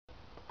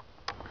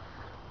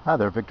Hi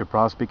there, Victor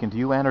Pross speaking to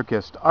you,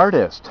 anarchist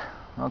artist.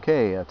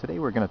 Okay, today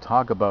we're going to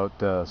talk about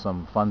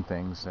some fun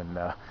things and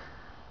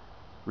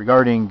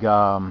regarding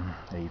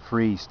a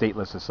free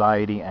stateless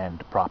society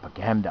and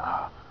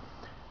propaganda.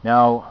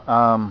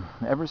 Now,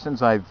 ever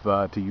since I've,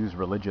 to use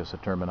religious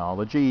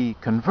terminology,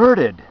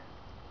 converted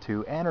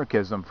to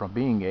anarchism from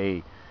being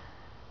a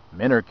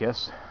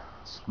minarchist,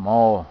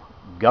 small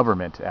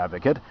government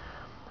advocate,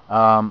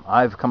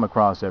 I've come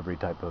across every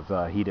type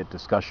of heated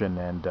discussion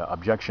and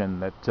objection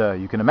that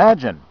you can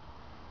imagine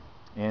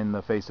in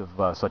the face of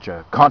such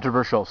a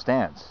controversial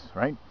stance,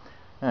 right?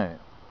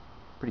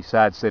 Pretty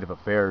sad state of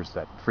affairs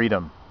that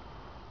freedom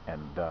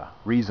and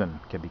reason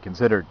can be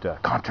considered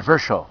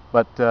controversial,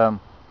 but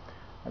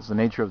that's the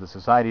nature of the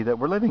society that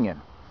we're living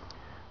in.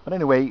 But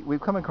anyway,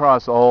 we've come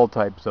across all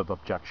types of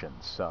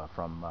objections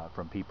from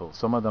people.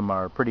 Some of them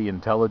are pretty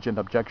intelligent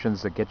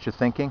objections that get you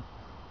thinking.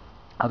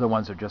 Other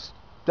ones are just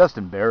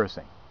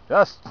embarrassing,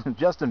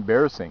 just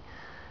embarrassing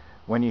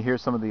when you hear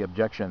some of the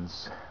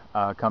objections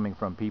coming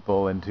from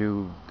people, and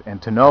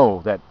to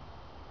know that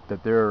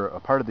they're a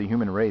part of the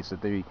human race,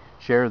 that they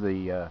share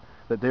that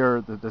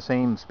they're the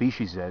same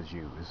species as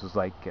you. This is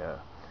like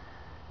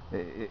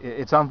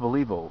it's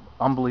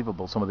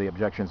unbelievable some of the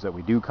objections that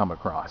we do come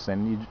across,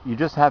 and you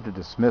just have to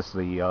dismiss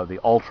the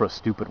ultra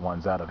stupid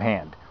ones out of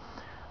hand.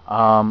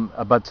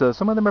 But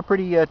some of them are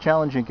pretty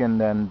challenging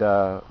and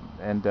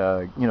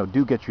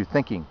do get you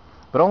thinking,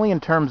 but only in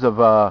terms of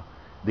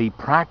the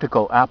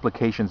practical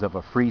applications of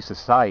a free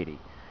society.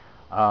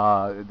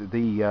 I've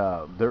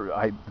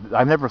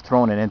never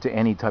thrown it into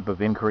any type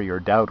of inquiry or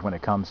doubt when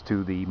it comes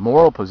to the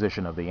moral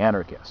position of the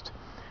anarchist.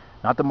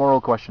 Not the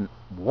moral question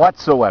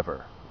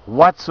whatsoever.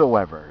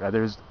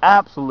 There's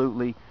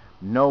absolutely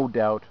no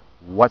doubt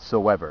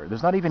whatsoever.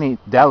 There's not even any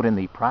doubt in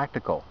the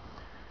practical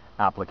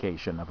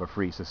application of a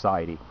free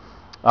society.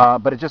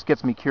 But it just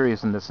gets me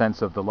curious in the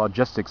sense of the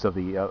logistics of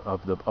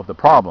the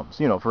problems.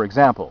 You know, for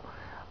example,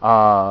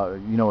 a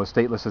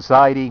stateless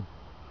society.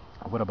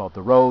 What about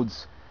the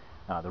roads?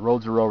 The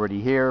roads are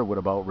already here. What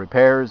about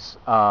repairs?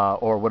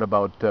 Or what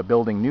about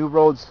building new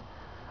roads?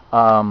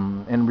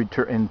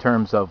 In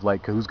terms of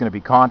like who's going to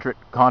be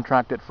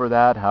contracted for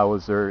that?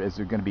 Is there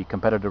going to be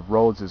competitive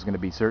roads? There's going to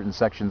be certain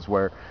sections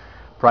where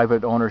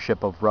private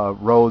ownership of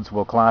roads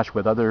will clash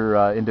with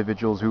other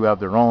individuals who have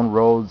their own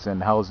roads,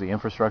 and how is the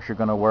infrastructure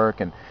going to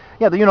work? And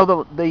yeah,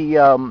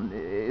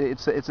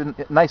 it's a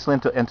nice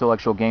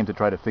intellectual game to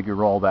try to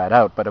figure all that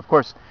out. But of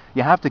course,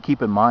 you have to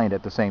keep in mind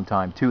at the same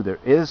time too, there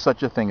is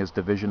such a thing as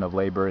division of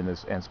labor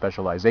and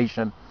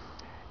specialization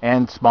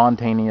and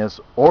spontaneous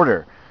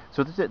order.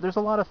 So there's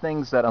a lot of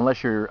things that,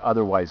 unless you're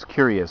otherwise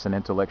curious and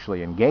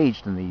intellectually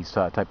engaged in these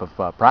type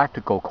of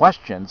practical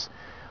questions,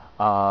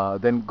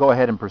 then go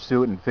ahead and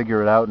pursue it and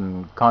figure it out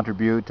and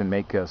contribute and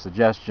make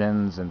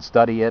suggestions and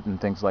study it and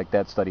things like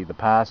that. Study the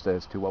past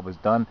as to what was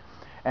done,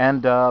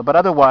 and but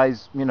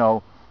otherwise,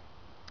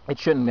 it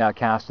shouldn't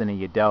cast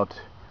any doubt,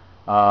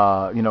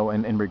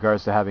 in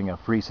regards to having a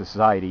free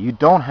society. You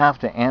don't have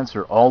to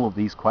answer all of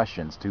these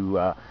questions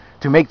to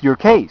make your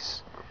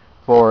case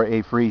for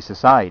a free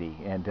society,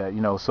 and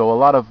so a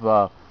lot of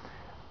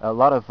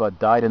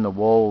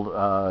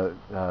dyed-in-the-wool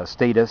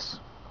statists,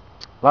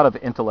 a lot of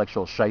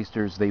intellectual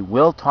shysters, they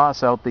will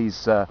toss out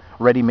these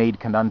ready-made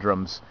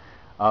conundrums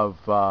of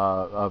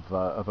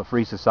a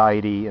free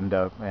society and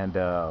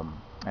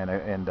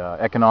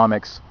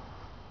economics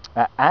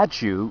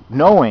at you,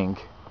 knowing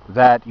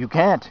that you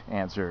can't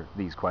answer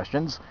these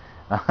questions,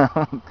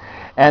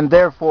 and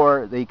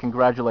therefore they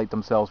congratulate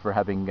themselves for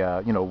having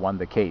won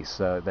the case.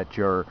 That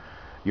your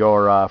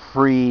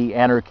free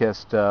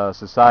anarchist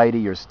society,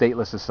 your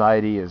stateless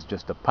society, is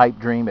just a pipe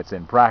dream. It's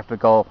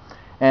impractical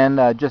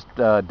and just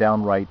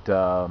downright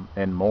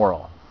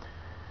immoral.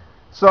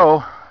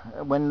 So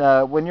when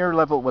you're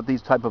leveled with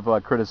these type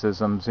of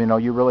criticisms,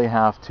 you really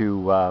have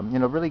to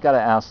really got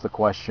to ask the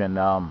question.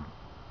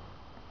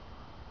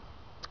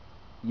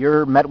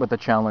 You're met with the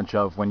challenge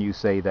of when you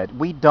say that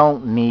we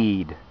don't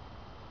need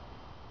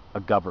a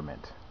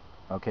government.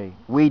 Okay,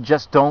 we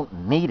just don't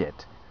need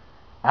it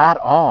at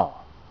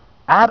all.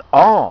 At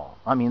all.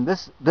 I mean,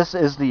 this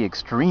is the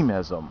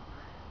extremism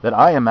that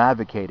I am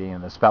advocating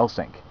and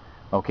espousing.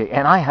 Okay,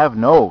 and I have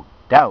no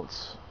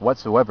doubts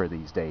whatsoever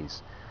these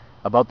days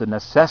about the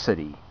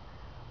necessity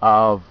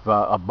of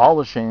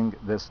abolishing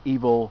this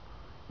evil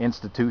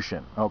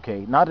institution.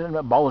 Okay, not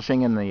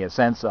abolishing in the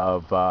sense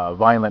of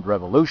violent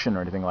revolution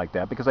or anything like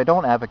that, because I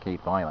don't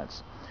advocate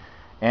violence,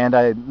 and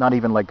not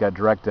even like a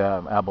direct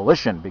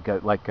abolition,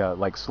 because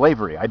like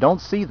slavery. I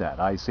don't see that.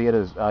 I see it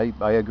as I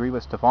agree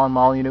with Stefan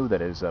Molyneux that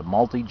it is a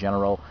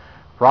multi-general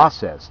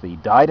process. The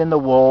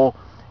dyed-in-the-wool,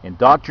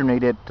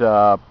 indoctrinated,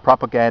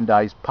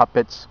 propagandized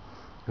puppets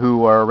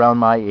who are around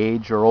my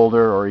age or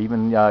older or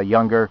even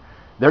younger,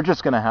 they're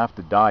just going to have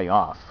to die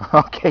off.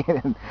 Okay,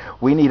 and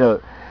we need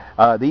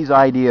these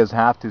ideas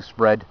have to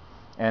spread,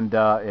 and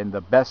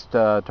the best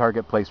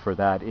target place for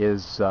that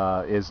is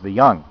the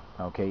young.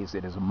 Okay,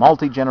 it is a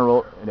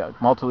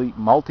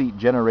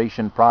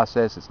multi-generation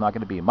process. It's not going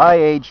to be my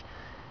age.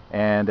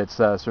 and it's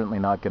certainly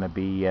not going to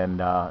be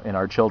in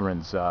our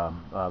children's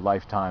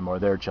lifetime or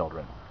their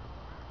children.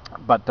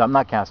 But I'm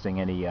not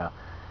casting any, I'm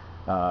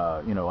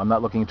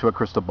not looking into a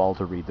crystal ball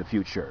to read the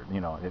future.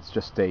 It's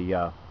just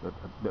a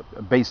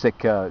basic,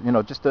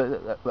 just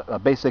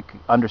a basic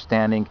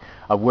understanding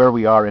of where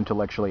we are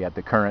intellectually at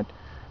the current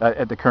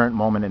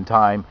moment in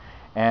time.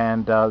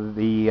 And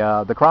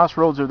the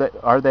crossroads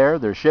are there.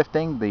 They're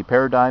shifting. The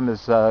paradigm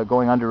is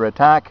going under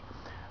attack.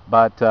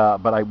 But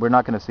we're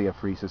not going to see a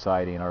free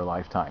society in our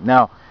lifetime.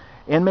 Now,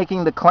 in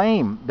making the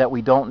claim that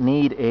we don't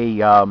need a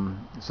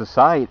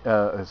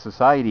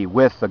society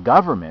with the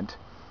government,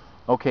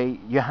 okay,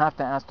 you have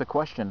to ask the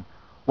question,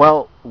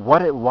 well,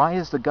 why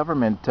is the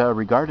government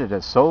regarded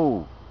as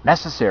so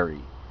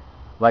necessary?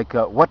 Like,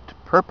 what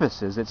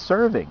purpose is it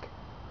serving?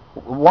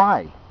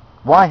 Why?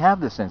 Why have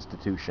this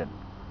institution?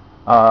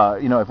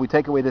 If we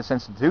take away this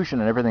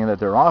institution and everything that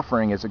they're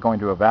offering, is it going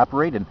to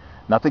evaporate and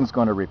nothing's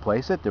going to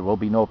replace it? There will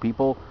be no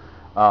people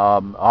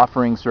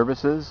offering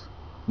services.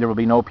 There will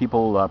be no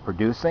people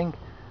producing.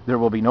 There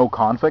will be no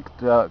conflict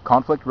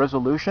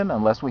resolution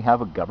unless we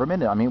have a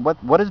government. I mean,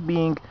 what is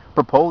being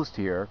proposed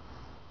here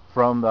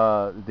from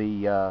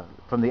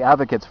the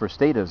advocates for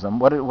statism?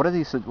 What are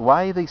these?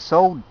 Why are they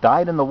so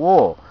dyed in the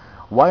wool?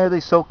 Why are they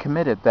so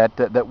committed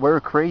that we're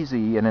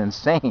crazy and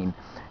insane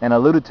and a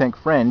lunatic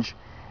fringe,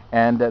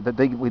 and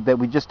that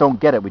we just don't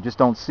get it, we just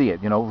don't see it?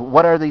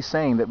 What are they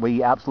saying that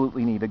we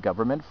absolutely need a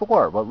government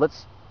for? Well,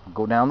 let's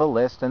go down the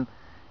list and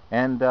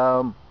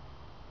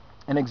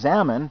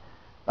examine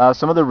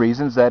some of the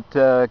reasons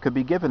that could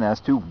be given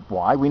as to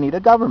why we need a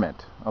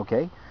government.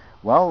 Okay,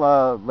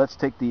 well, let's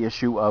take the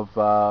issue of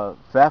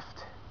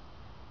theft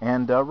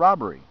and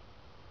robbery.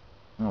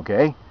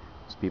 Okay,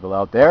 there's people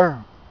out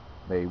there,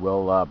 they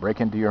will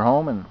break into your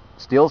home and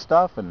steal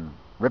stuff and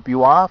rip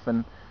you off,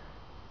 and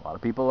a lot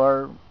of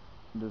people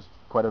there's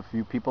quite a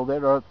few people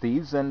that are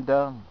thieves and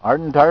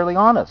aren't entirely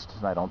honest.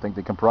 I don't think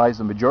they comprise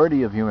the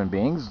majority of human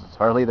beings. It's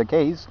hardly the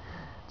case.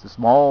 It's a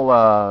small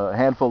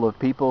handful of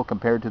people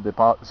compared to the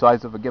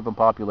size of a given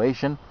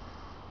population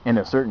in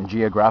a certain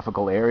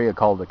geographical area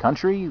called the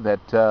country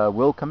that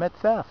will commit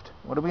theft.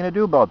 What are we going to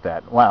do about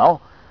that?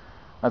 Well,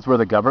 that's where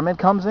the government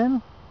comes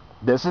in.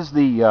 This is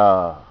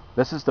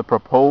the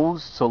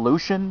proposed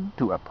solution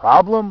to a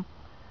problem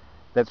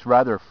that's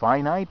rather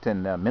finite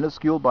and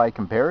minuscule by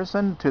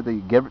comparison to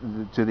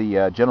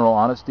the general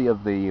honesty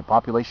of the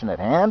population at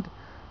hand,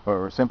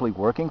 or simply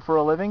working for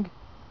a living,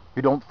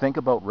 who don't think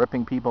about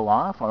ripping people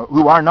off, or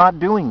who are not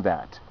doing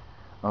that.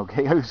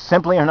 Okay, who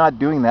simply are not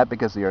doing that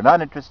because they are not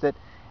interested,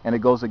 and it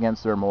goes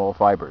against their moral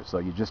fibers. So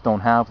you just don't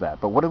have that.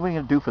 But what are we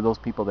going to do for those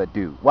people that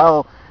do?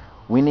 Well,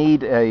 we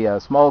need a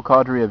small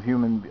cadre of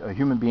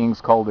human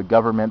beings called the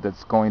government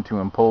that's going to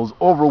impose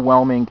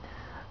overwhelming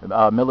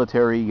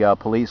military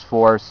police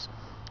force,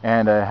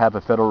 and have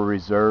a Federal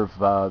Reserve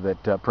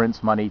that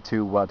prints money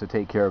to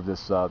take care of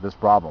this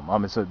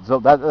problem. So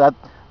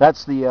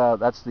that's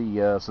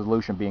the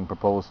solution being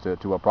proposed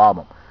to a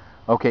problem.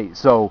 Okay,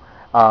 so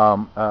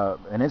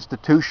an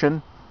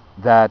institution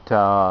that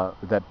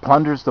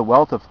plunders the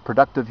wealth of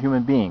productive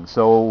human beings.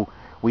 So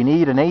we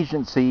need an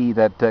agency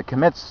that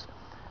commits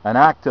an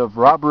act of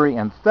robbery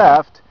and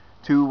theft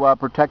to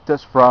protect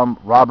us from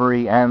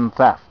robbery and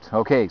theft.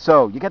 Okay,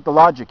 so you get the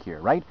logic here,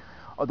 right?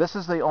 This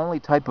is the only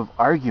type of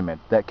argument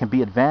that can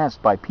be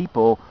advanced by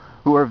people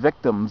who are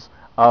victims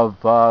of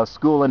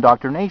school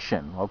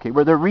indoctrination, okay,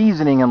 where their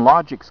reasoning and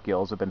logic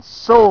skills have been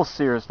so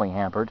seriously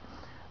hampered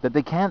that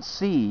they can't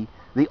see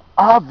the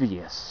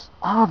obvious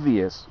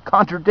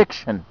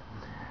contradiction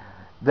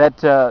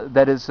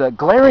that is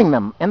glaring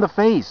them in the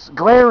face.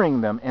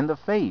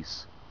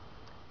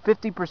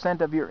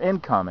 50% of your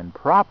income in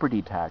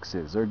property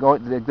taxes are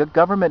the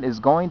government is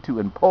going to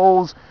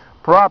impose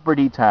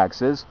property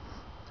taxes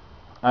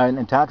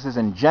and taxes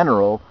in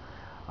general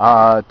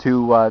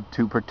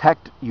to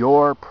protect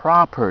your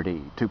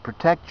property,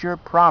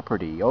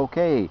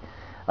 okay,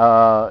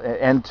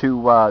 and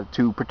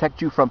to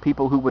protect you from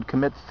people who would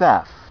commit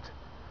theft.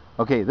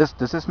 Okay, does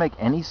this make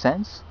any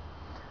sense?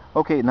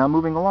 Okay, now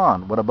moving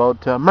along. What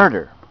about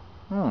murder?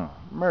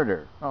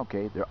 Murder.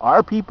 Okay, there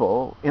are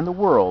people in the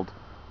world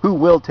who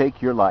will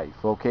take your life.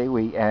 Okay,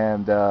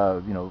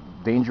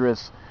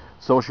 dangerous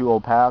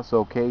sociopaths,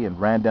 okay, and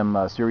random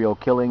serial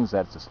killings.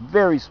 That's a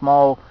very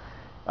small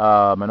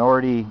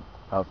minority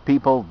of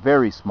people,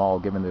 very small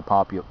given the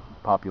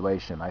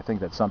population. I think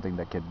that's something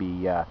that can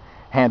be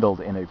handled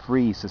in a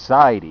free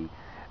society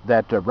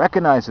that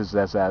recognizes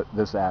this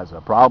as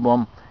a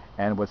problem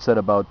and would set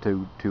about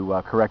to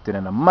correct it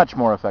in a much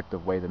more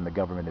effective way than the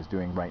government is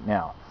doing right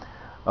now.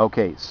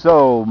 Okay,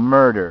 so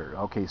murder.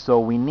 Okay, so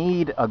we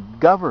need a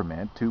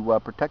government to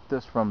protect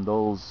us from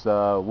those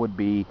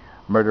would-be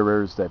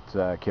murderers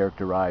that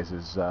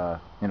characterizes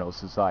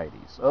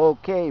societies.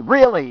 Okay,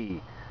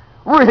 really,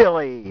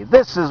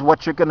 this is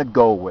what you're going to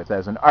go with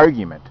as an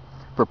argument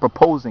for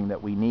proposing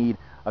that we need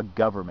a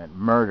government.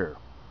 Murder,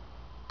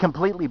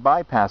 completely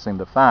bypassing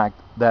the fact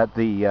that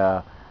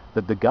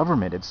the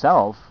government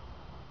itself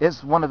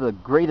is one of the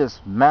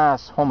greatest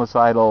mass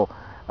homicidal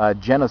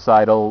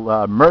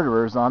genocidal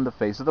murderers on the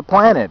face of the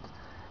planet.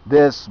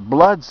 This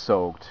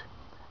blood-soaked,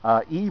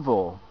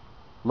 evil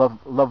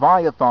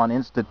Leviathan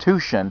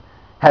institution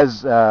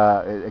has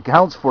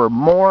accounts for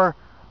more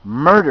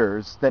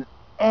murders than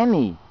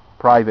any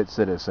private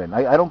citizen.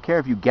 I don't care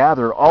if you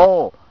gather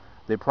all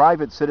the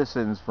private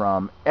citizens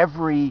from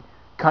every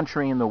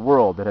country in the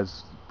world that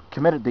has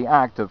committed the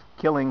act of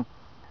killing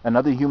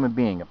another human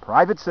being, a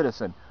private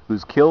citizen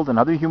who's killed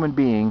another human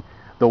being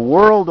the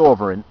world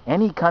over in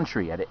any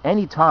country at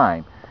any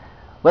time.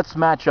 Let's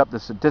match up the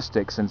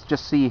statistics and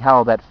just see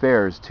how that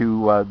fares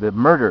to the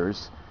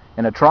murders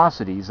and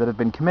atrocities that have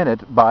been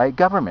committed by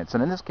governments.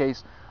 And in this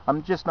case,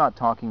 I'm just not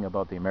talking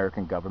about the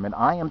American government.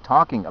 I am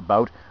talking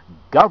about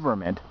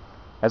government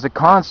as a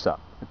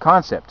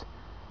concept,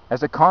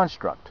 as a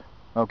construct,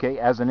 okay,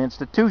 as an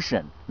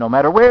institution, no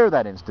matter where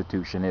that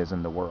institution is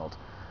in the world.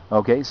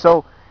 Okay,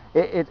 so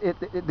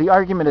the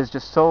argument is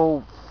just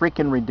so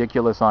freaking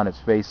ridiculous on its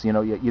face. You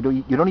know, you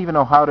don't even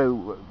know how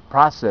to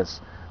process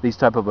these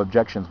type of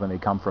objections when they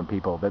come from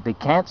people that they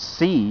can't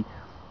see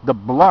the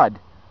blood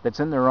that's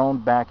in their own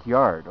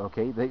backyard.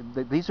 Okay,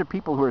 these are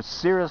people who are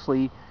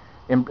seriously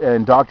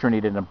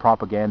indoctrinated and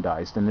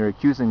propagandized, and they're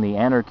accusing the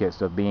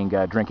anarchist of being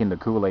drinking the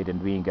Kool-Aid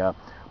and being a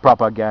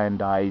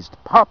propagandized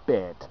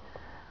puppet.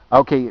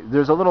 Okay,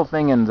 there's a little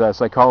thing in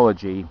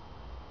psychology,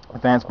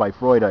 advanced by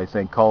Freud, I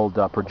think, called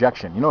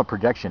projection. You know what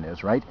projection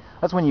is, right?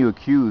 That's when you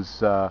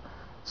accuse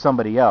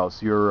somebody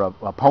else, your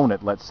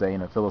opponent, let's say,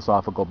 in a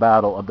philosophical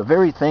battle, of the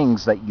very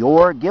things that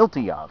you're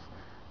guilty of.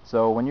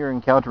 So when you're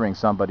encountering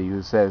somebody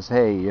who says,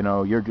 hey, you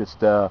know, you're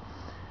just,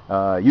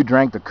 you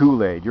drank the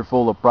Kool-Aid, you're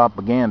full of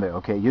propaganda,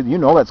 okay, you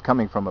know that's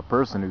coming from a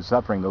person who's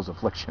suffering those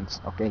afflictions,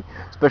 okay,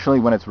 especially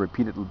when it's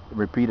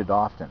repeated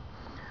often.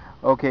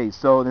 Okay,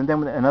 so and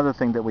then another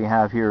thing that we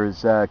have here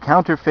is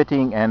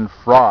counterfeiting and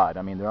fraud.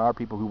 I mean, there are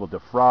people who will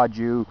defraud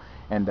you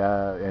and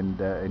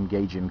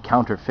engage in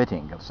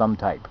counterfeiting of some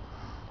type.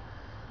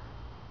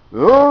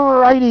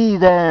 Alrighty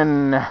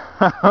then,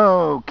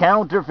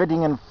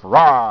 counterfeiting and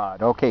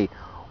fraud. Okay,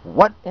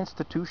 what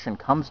institution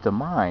comes to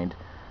mind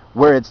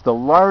where it's the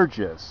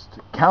largest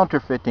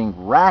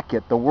counterfeiting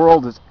racket the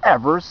world has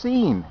ever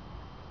seen?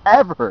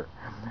 Ever.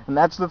 And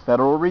that's the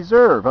Federal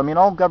Reserve. I mean,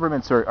 all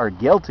governments are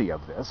guilty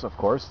of this, of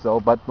course, though,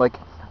 but like,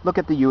 look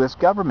at the U.S.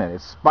 government.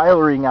 It's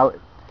spiraling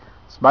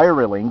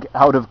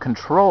out of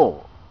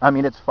control. I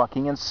mean, it's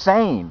fucking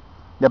insane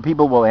that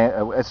people will,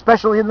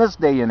 especially in this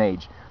day and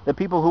age, the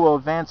people who will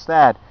advance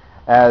that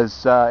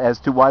as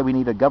to why we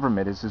need a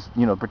government is just,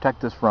 you know,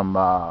 protect us from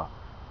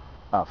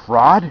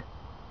fraud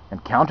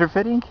and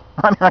counterfeiting.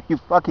 I mean, are you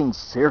fucking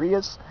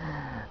serious?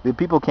 The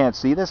people can't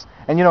see this.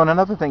 And you know, and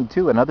another thing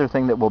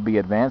that will be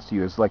advanced to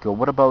you is like,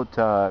 what about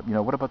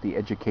what about the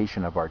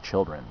education of our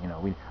children? You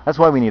know, that's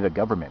why we need a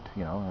government.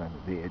 You know,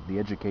 the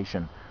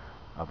education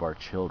of our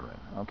children.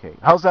 Okay,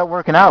 how's that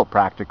working out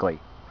practically?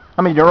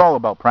 I mean, you're all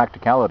about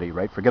practicality,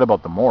 right? Forget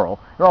about the moral.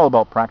 You're all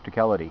about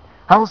practicality.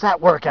 How's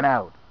that working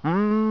out?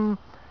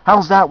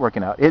 How's that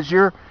working out? Is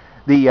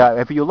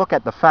if you look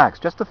at the facts,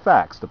 just the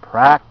facts, the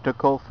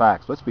practical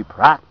facts. Let's be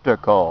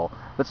practical.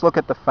 Let's look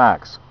at the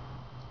facts.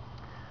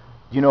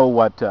 Do you know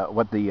what the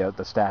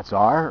stats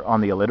are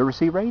on the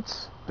illiteracy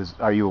rates?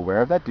 Are you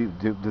aware of that?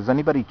 Does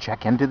anybody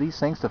check into these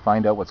things to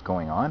find out what's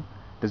going on?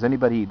 Is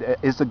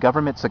the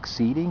government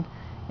succeeding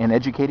in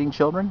educating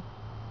children?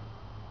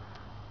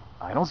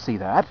 I don't see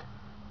that.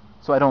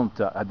 So I don't.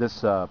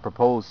 This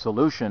proposed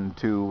solution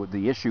to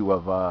the issue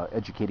of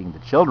educating the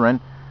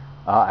children,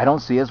 I don't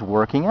see as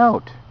working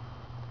out.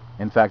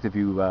 In fact, if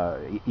you,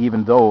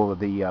 even though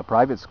the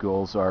private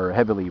schools are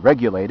heavily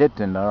regulated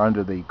and are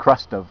under the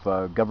crust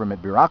of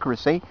government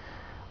bureaucracy,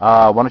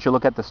 why don't you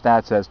look at the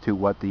stats as to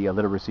what the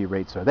literacy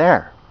rates are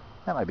there?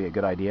 That might be a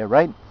good idea,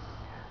 right?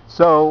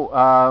 So,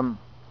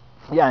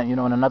 yeah, you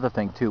know, and another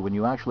thing too, when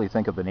you actually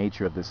think of the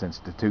nature of this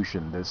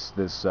institution,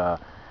 this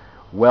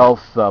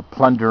wealth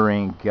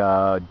plundering,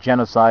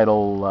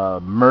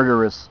 genocidal,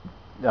 murderous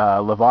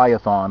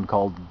leviathan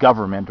called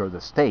government or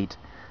the state,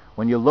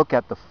 when you look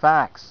at the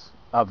facts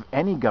of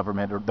any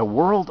government or the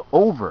world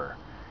over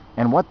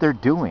and what they're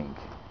doing,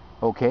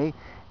 okay,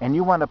 and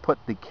you want to put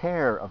the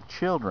care of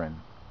children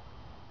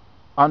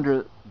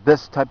under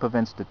this type of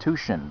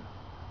institution,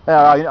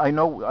 I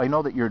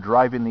know that you're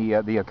driving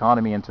the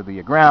economy into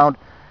the ground.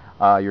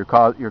 You're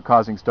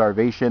causing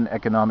starvation,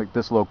 economic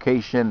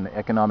dislocation,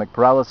 economic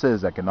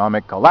paralysis,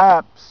 economic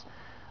collapse,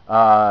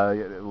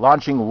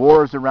 launching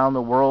wars around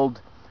the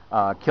world,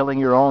 killing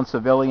your own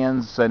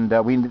civilians, and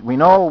we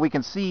know, we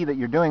can see that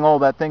you're doing all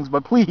that things,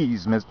 but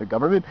please, Mr.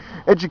 Government,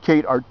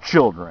 educate our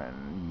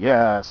children.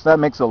 Yes, that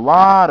makes a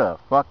lot of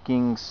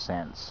fucking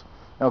sense.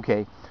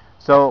 Okay,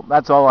 so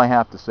that's all I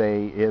have to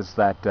say is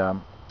that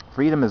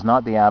freedom is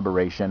not the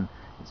aberration.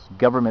 It's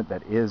government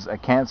that is a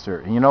cancer.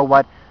 And you know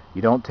what?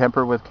 You don't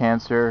temper with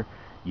cancer.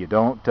 You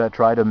don't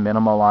try to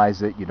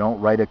minimalize it. You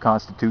don't write a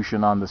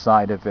constitution on the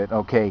side of it.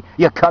 Okay,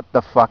 you cut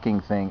the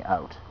fucking thing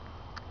out.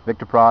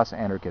 Victor Pross,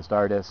 anarchist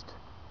artist.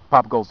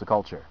 Pop goes the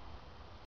culture.